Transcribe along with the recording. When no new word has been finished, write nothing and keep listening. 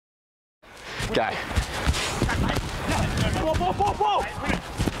Go.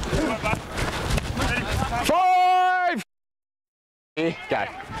 5. Go.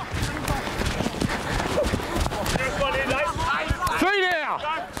 3 now.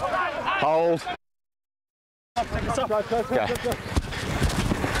 Hold. Go.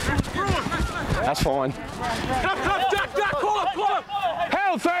 That's fine.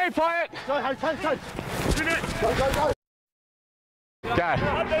 Held 3, play it. Go.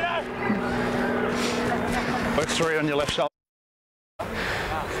 Work 3 on your left shoulder.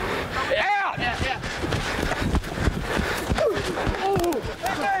 Out.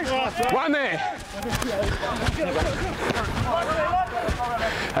 1 there.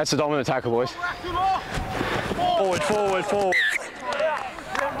 That's a dominant tackle, boys. Forward, forward, forward.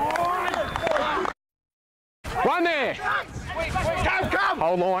 1 there. Come.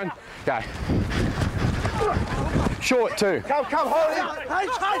 Hold line. Go. Short 2. Come, hold it.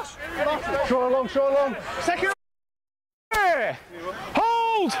 Short along. Second. Yeah.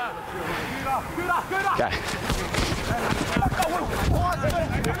 Hold. Go.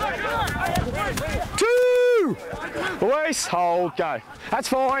 2. Release. Hold. Go. That's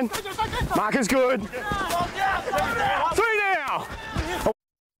fine. Marker's good. 3 now.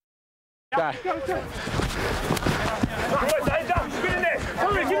 Go. 2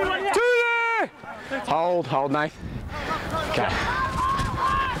 there. Hold, Nate. Okay.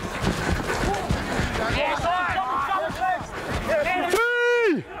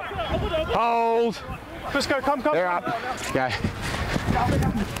 3. Hold. Frisco, come. They're up. Go.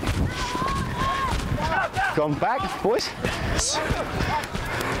 Gone back, boys.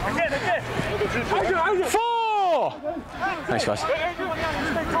 4. Thanks, guys.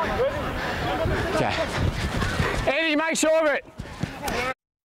 Okay. Eddie, make sure of it.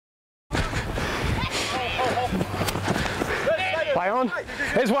 Play on.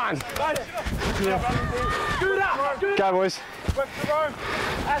 There's 1. Go, boys.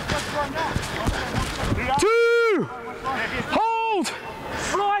 2. Hold.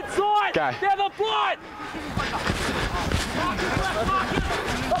 Slide. Go. They're the blind.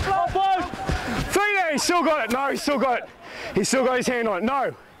 3 there. He's still got it. No, he's still got it. He's still got his hand on it.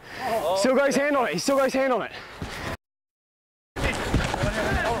 No. Still got his hand on it. He's still got his hand on it.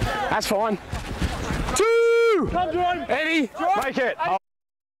 That's fine. 2. Eddie, make it.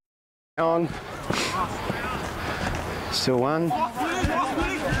 On. Still 1.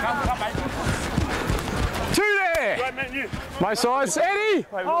 2 there. My size. Eddie.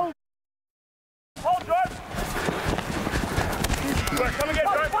 Hold, John. Come again,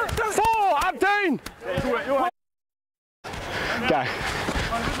 John. 4. Up, Dayne. Go.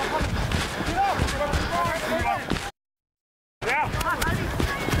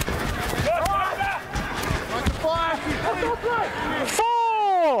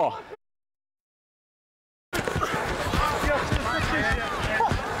 Four.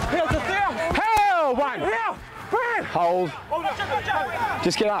 Hell, 1. Hold.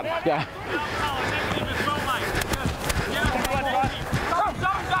 Just get up. Yeah.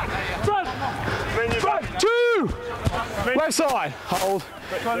 2. Left side. Hold.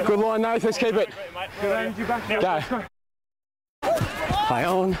 Good line, Nath. Let's keep it. Go. Play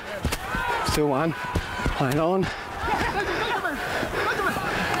on. Still 1. Playing on.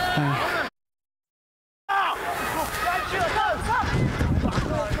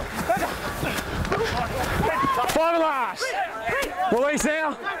 Five and last. Release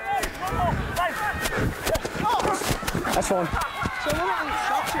now. That's fine.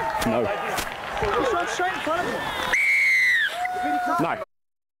 No. Just run straight in front of him. No.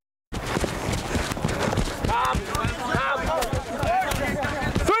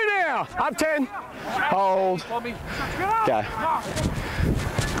 3 now. Up 10. Hold. Go.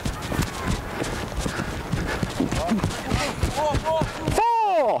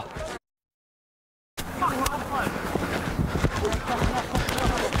 4.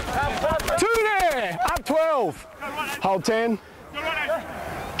 2 there. Up 12. Hold 10.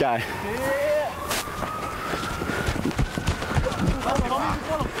 Go.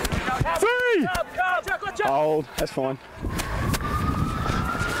 3. Hold. That's fine.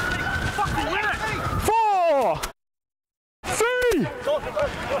 4. 3.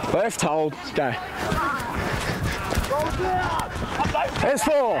 Left. Hold. Go. There's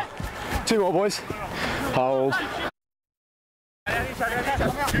 4. 2 more, boys. Hold. 3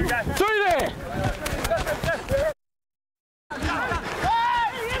 there.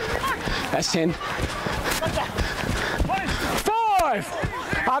 That's 10.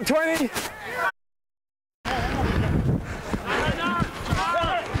 5. Up 20.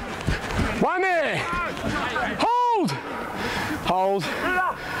 1 there. Hold. Hold.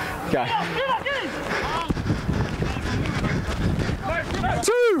 Go.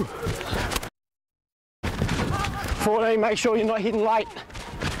 2. 14, make sure you're not hitting late.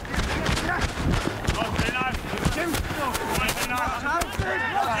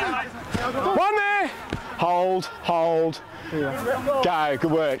 1 there. Hold, hold. Go,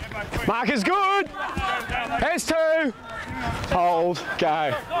 good work. Mark is good. There's 2. Hold,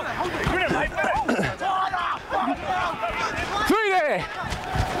 go. 3 there.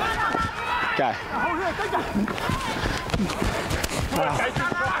 Go.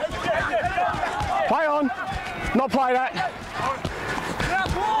 Play on. Not play that.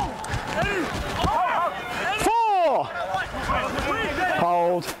 4.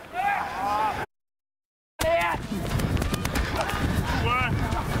 Hold.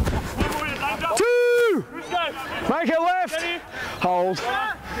 2. Make it left. Hold.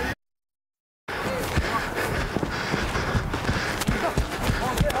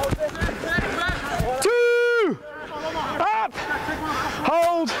 2. Up.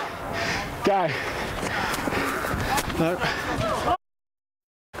 Hold. Go. No.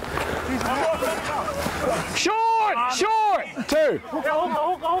 Short. Short. 2.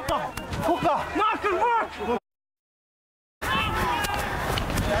 Hooker. Not good work.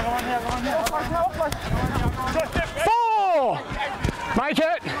 4. Make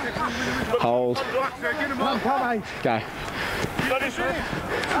it. Hold. Go.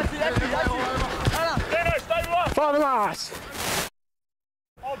 5 and last.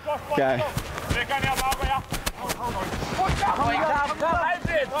 Go.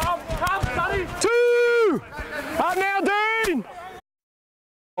 2. Up now, Dayne.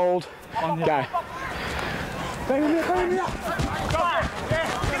 Hold. Go.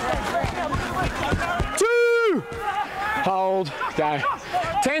 2. Hold. Go.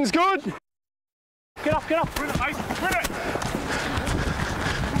 10's good. Get up, get up. Win it, mate. Win it.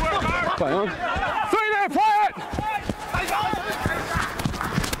 Play on. 3 there, play it.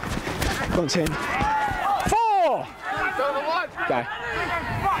 Go on, 10. 4. Go.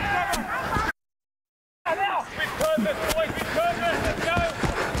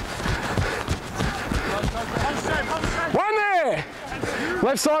 One there.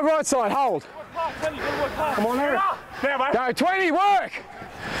 Left side, right side, hold. Come on, Harry. Go, 20, work.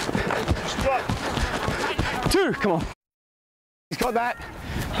 2, come on. He's got that.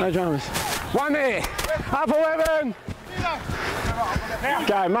 No dramas. 1 there. Up 11.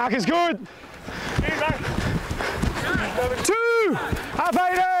 Go, mark is good. 2. Up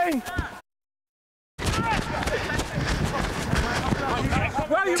 18.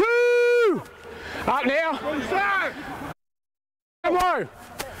 2. Up now. Come on.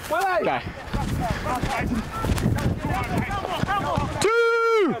 Go.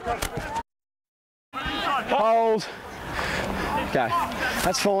 2. Hold. Go.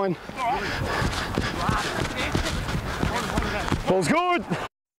 That's fine. Ball's good.